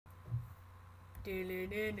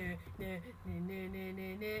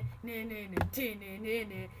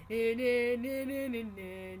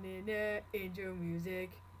Intro music.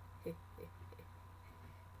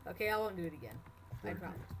 Okay, I won't do it again. I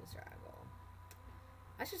promise, Mr. Iron Golem.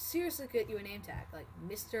 I should seriously get you a name tag, like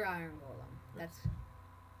Mr. Iron Golem. That's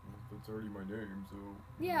already my name, so...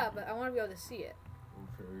 Yeah, but I want to be able to see it.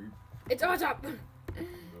 Okay. It's on top!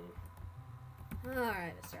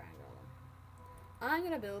 Alright, Mr. Iron Golem. I'm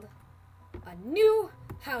gonna build a new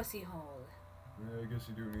housey hole. Yeah, I guess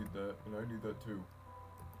you do need that, and I need that too.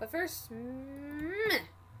 But first...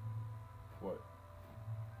 What?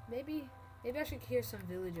 Maybe I should hear some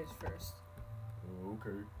villagers first. Oh,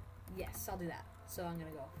 okay. Yes, I'll do that. So I'm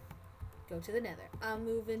gonna go to the nether. I'm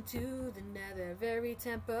moving to the nether very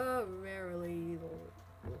temporarily.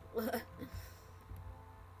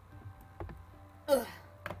 Ugh.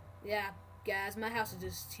 Yeah, guys, my house is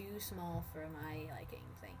just too small for my liking.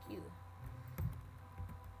 Thank you.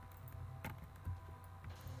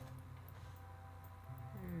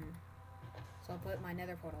 So I'll put my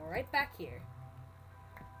nether portal right back here.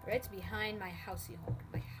 Right behind my housey hole.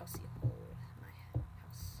 My housey hole. My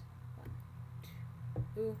house. 1,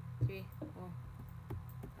 2, 3, 4,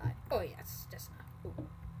 5. Oh, yes, just enough. Ooh.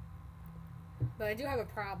 But I do have a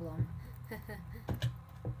problem.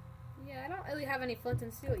 Yeah, I don't really have any flint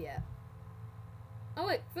and steel yet. Oh,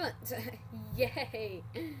 wait, flint. Yay.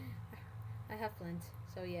 I have flint,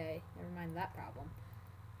 so yay. Never mind that problem.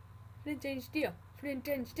 Flint and steel. Flint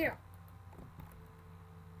and steel.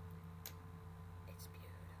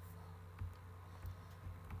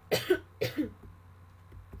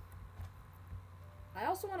 I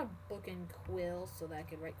also want to book in Quill so that I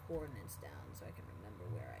can write coordinates down so I can remember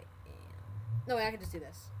where I am. No, wait, I can just do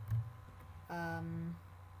this.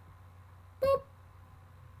 Boop!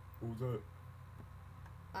 What was that?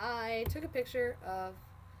 I took a picture of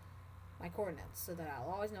my coordinates so that I'll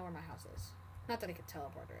always know where my house is. Not that I could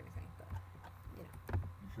teleport or anything, but, you know.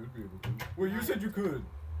 You should be able to. Wait, you said you could!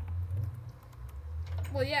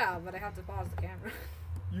 Well, yeah, but I have to pause the camera.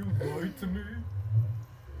 You lied to me?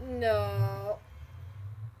 No.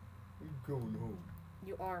 I'm going home.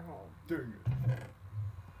 You are home. Dang it.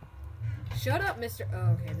 Shut up, Mr.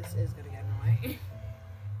 Oh, okay, this is gonna get annoying.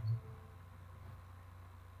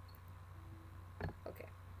 Okay.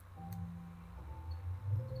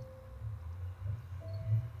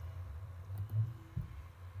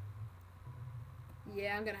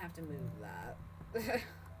 Yeah, I'm gonna have to move that.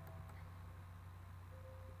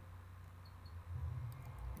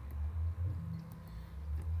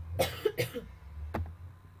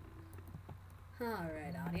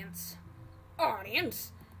 Alright, audience.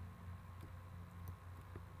 Audience!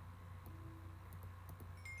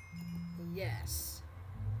 Yes.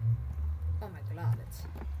 Oh my god, it's...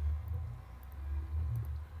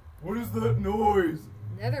 What is that noise?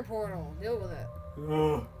 Nether portal. Deal with it.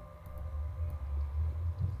 Ugh.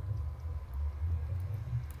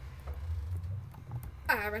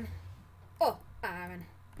 Iron. Oh, Iron.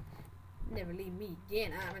 Never leave me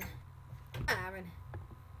again, Iron. Iron.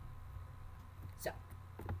 So,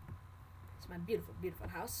 it's my beautiful, beautiful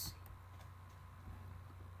house.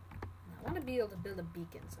 And I want to be able to build a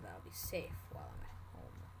beacon so that I'll be safe while I'm at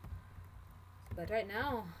home. But right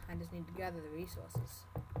now, I just need to gather the resources.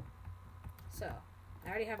 So, I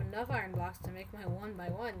already have enough iron blocks to make my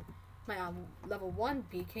level 1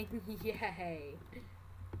 beacon. Yay!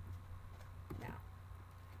 Now,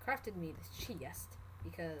 I crafted me this chest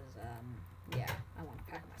because, yeah, I want to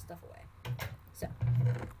pack my stuff away. So,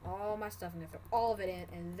 all my stuff, I'm going to throw all of it in,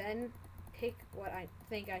 and then pick what I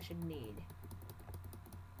think I should need.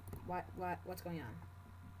 What's going on?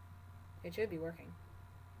 It should be working.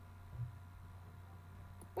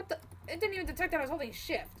 What the? It didn't even detect that I was holding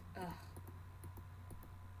shift. Ugh.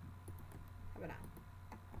 How about now?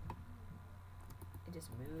 It just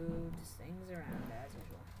moves things around as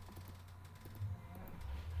usual.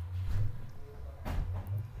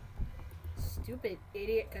 Stupid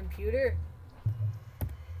idiot computer.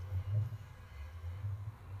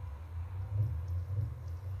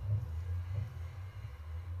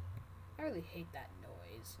 I really hate that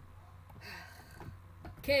noise.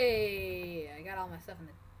 Okay, I got all my stuff in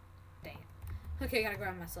the... Dang it. Okay, I gotta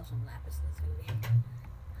grab myself some lapis lazuli.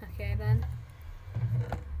 Okay, then.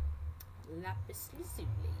 Lapis lazuli.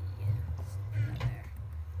 There.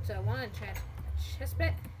 So I want to enchant a chest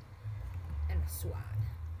bit and a sword.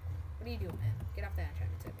 What are you doing, man? Get off that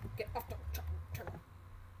enchantment table. Get off the table.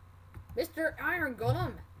 Mr. Iron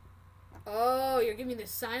Golem! Oh, you're giving me the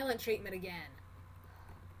silent treatment again.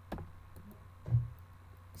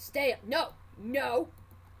 Stay up. No! No!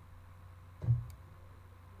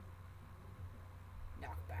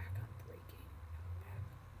 Knock back on breaking.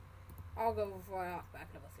 I'll go before I knock back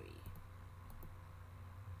level 3.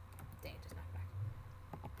 Dang, just knock back.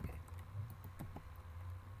 Okay.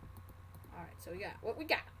 Alright, so we got what we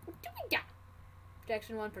got. What do we got?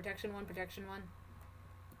 Protection 1, protection 1, protection 1.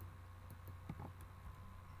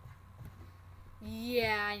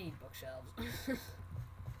 Yeah, I need bookshelves.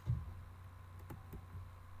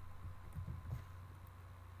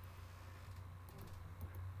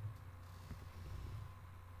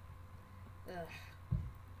 Ugh.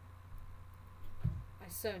 I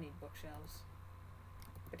so need bookshelves.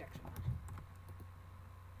 Protection 1.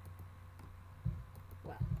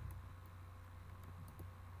 Well.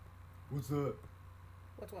 What's that?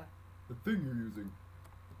 What's what? The thing you're using.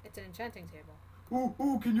 It's an enchanting table.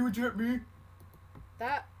 Oh, can you enchant me?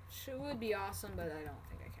 That would be awesome, but I don't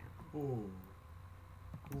think I can. Oh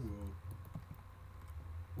well.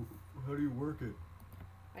 How do you work it?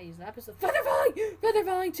 I use lapis of feather falling! Feather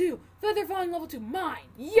falling 2! Feather falling level 2! Mine!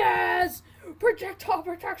 Yes! Projectile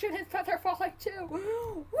protection and feather falling 2!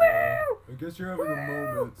 Woo! I guess you're having a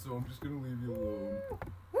moment, so I'm just gonna leave you alone.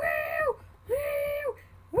 Woo!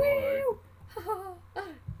 Woo! Woo!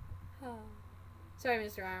 Sorry,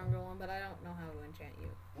 Mr. Iron Golem, but I don't know how to enchant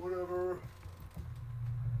you. Whatever.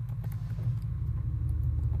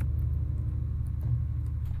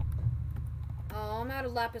 Oh, I'm out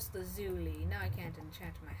of lapis lazuli. Now I can't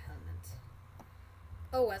enchant my helmet.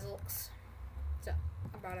 Oh, Weselks. So,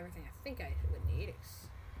 I brought everything I think I would need.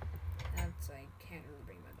 That's, I can't really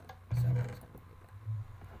bring my bow. So, I'm just gonna do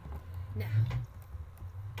that. Now,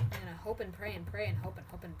 I'm gonna hope and pray and pray and hope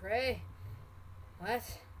and pray.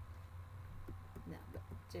 What? No, but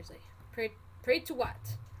seriously. Pray to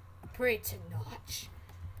what? Pray to Notch.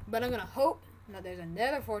 But I'm gonna hope that there's a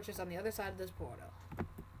nether fortress on the other side of this portal.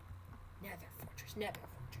 Nether fortress, nether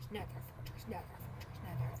fortress, nether fortress, nether fortress,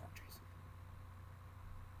 nether fortress.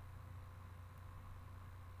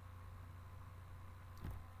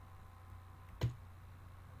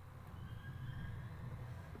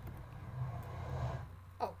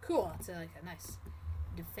 Oh, cool. It's like a nice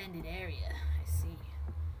defended area. I see.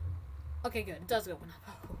 Okay, good. It does open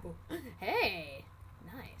up. Oh, hey!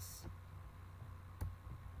 Nice.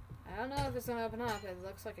 I don't know if it's gonna open up. It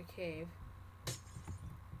looks like a cave.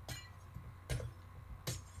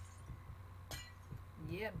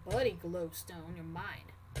 Yeah, buddy, glowstone, you're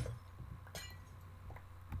mine.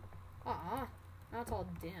 Aw, now it's all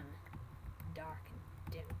dim. Dark and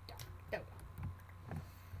dim, dark. Oh.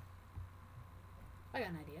 I got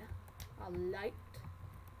an idea. I'll light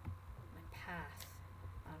my path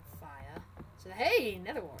on fire. So, hey,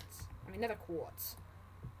 nether quartz. Nether quartz.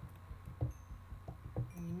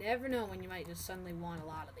 You never know when you might just suddenly want a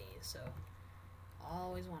lot of these, so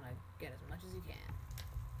always want to get as much as you can.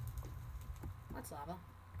 That's lava.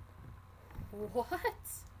 What?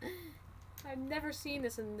 I've never seen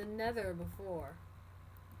this in the nether before.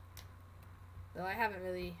 Though I'm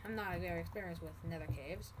not very experienced with nether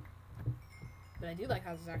caves. But I do like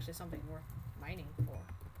how this is actually something worth mining for.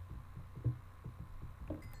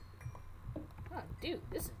 Oh, dude,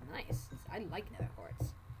 this is nice. I like nether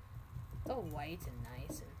quartz. It's all white and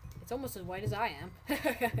nice, and it's almost as white as I am.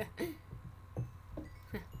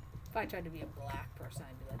 If I tried to be a black person,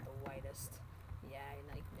 I'd be like the whitest. Yeah,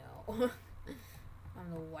 like, no. I'm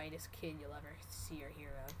the whitest kid you'll ever see or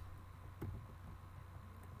hear of.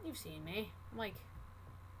 You've seen me. I'm like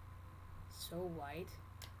so white.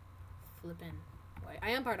 Flippin' white. I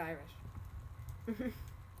am part Irish.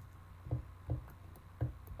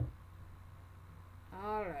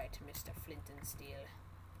 Alright, Mr. Flint and Steel.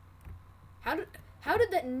 How did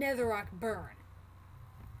that netherrack burn?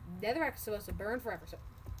 Netherrack's supposed to burn forever, so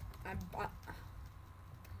I'm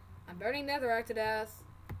burning netherrack to death.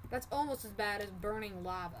 That's almost as bad as burning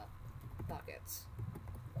lava buckets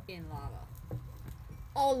in lava.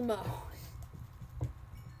 Almost.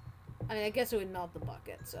 I guess it would melt the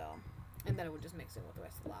bucket, so, and then it would just mix in with the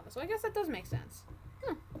rest of the lava. So I guess that does make sense.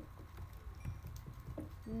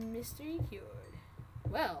 Mystery cured.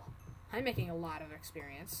 Well, I'm making a lot of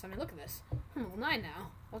experience. Look at this. I'm level 9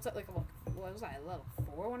 now. What's that, like, what was I, level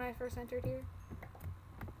 4 when I first entered here?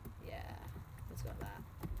 Yeah, let's go to that.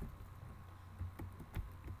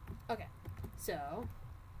 Okay, so,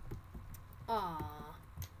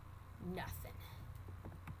 nothing.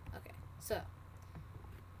 Okay, so,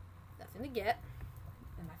 nothing to get,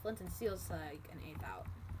 and my flint and steel's like an 8th out.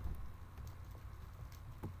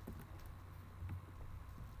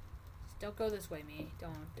 Just don't go this way, me.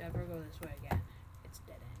 Don't ever go this way again. It's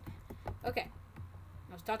dead end. Okay,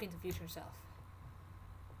 I was talking to future self.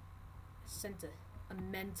 I sent a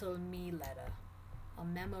mental me letter, a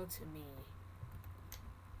memo to me.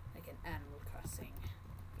 Like an Animal Crossing.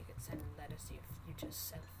 You could send letters to your future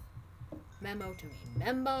self. Memo to me.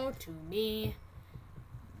 Memo to me.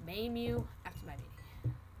 Maim you after my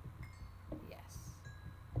meeting. Yes.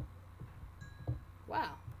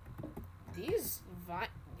 Wow. These are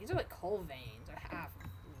like coal veins, or half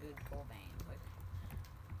good coal veins. Like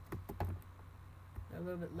they're a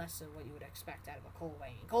little bit less than what you would expect out of a coal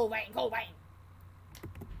vein. Coal vein, coal vein.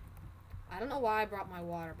 I don't know why I brought my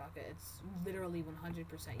water bucket. It's literally 100%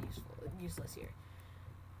 useless here.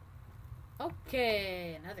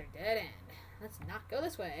 Okay, another dead end. Let's not go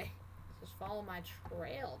this way. Let's just follow my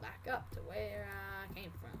trail back up to where I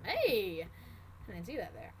came from. Hey! I didn't see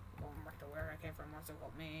that there. Going back to where I came from. So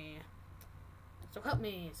help me. So help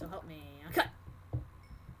me. So help me. Cut!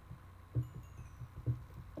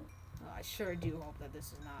 Oh, I sure do hope that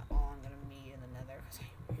this is not all I'm going to need in the nether. Because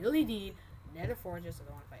I really need nether fortress. I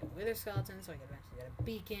don't want to fight wither skeletons so I can eventually get a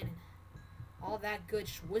beacon. And all that good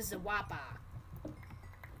schwizzawappa.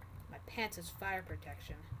 My pants has fire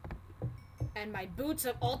protection. And my boots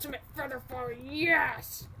have ultimate feather falling.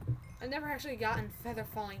 Yes! I've never actually gotten feather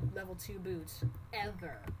falling level 2 boots.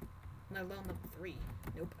 Ever. Let alone level 3.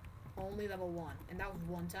 Nope. Only level 1. And that was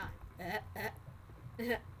one time. Ah!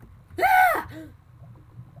 I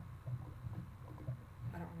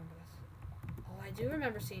don't remember this. Oh, I do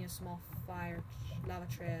remember seeing a small lava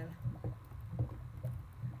trail.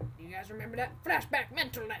 Do you guys remember that? Flashback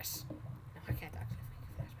mentalness! No, I can't actually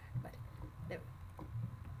make a flashback, but there we go.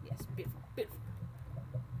 Yes, beautiful, beautiful.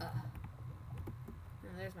 Now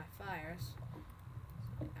there's my fires.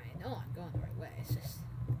 I know I'm going the right way. It's just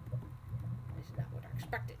this is not what I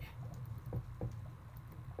expected.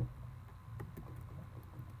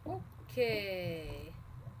 Okay.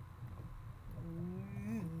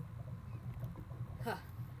 Huh.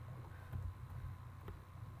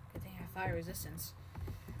 Good thing I have fire resistance.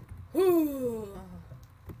 Whew.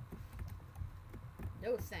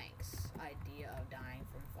 No thanks. Idea of dying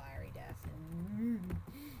from fiery death.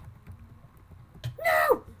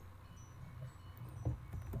 No!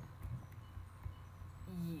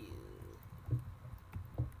 You.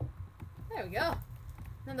 There we go.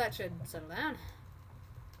 Now that should settle down.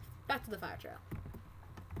 Back to the fire trail.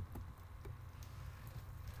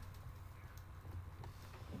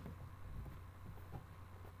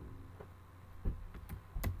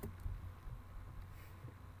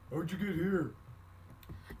 How'd you get here?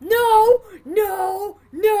 No! No!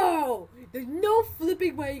 No! There's no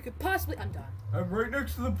flipping way you could possibly... I'm done. I'm right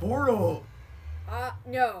next to the portal.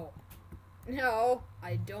 No. No,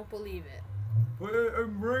 I don't believe it. But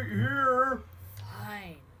I'm right here.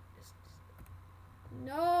 Fine.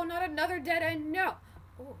 No, not another dead end, no!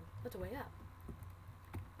 Oh, that's a way up.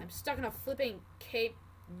 I'm stuck in a flipping cape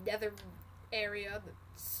nether area that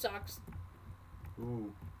sucks.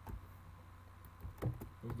 Oh.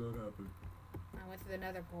 How'd that happen? I went through the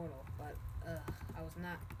nether portal, but, I was...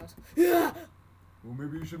 Well,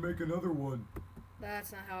 maybe you should make another one.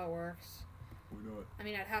 That's not how it works. Why not? I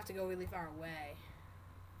mean, I'd have to go really far away.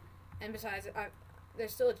 And besides,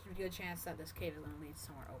 there's still a good chance that this cave is going to lead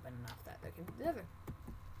somewhere open enough that there can be another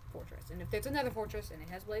fortress. And if there's another fortress and it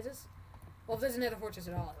has blazes, well, if there's another fortress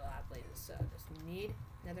at all, it'll have blazes. So just need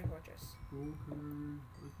another fortress. Okay, I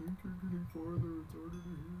think you're getting farther. It's harder to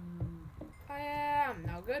hear you. I am.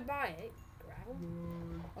 Now goodbye. Hey, gravel?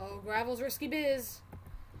 Bye. Oh, gravel's risky biz.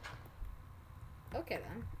 Okay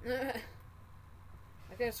then.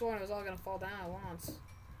 I could have sworn it was all going to fall down at once.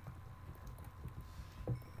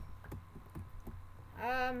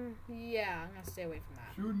 Yeah, I'm going to stay away from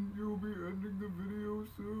that. Shouldn't you be ending the video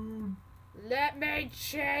soon? Let me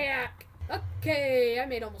check! Okay, I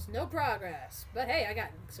made almost no progress. But hey, I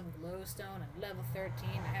got some glowstone and level 13.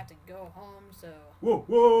 I have to go home, so... Whoa,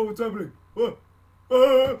 whoa, what's happening? What?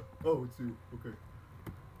 Ah! Oh, it's you. Okay.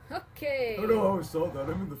 Okay. I don't know how I saw that.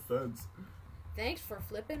 I'm in the fence. Thanks for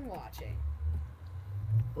flipping watching.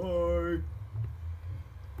 Bye.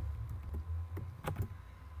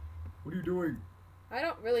 What are you doing? I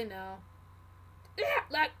don't really know.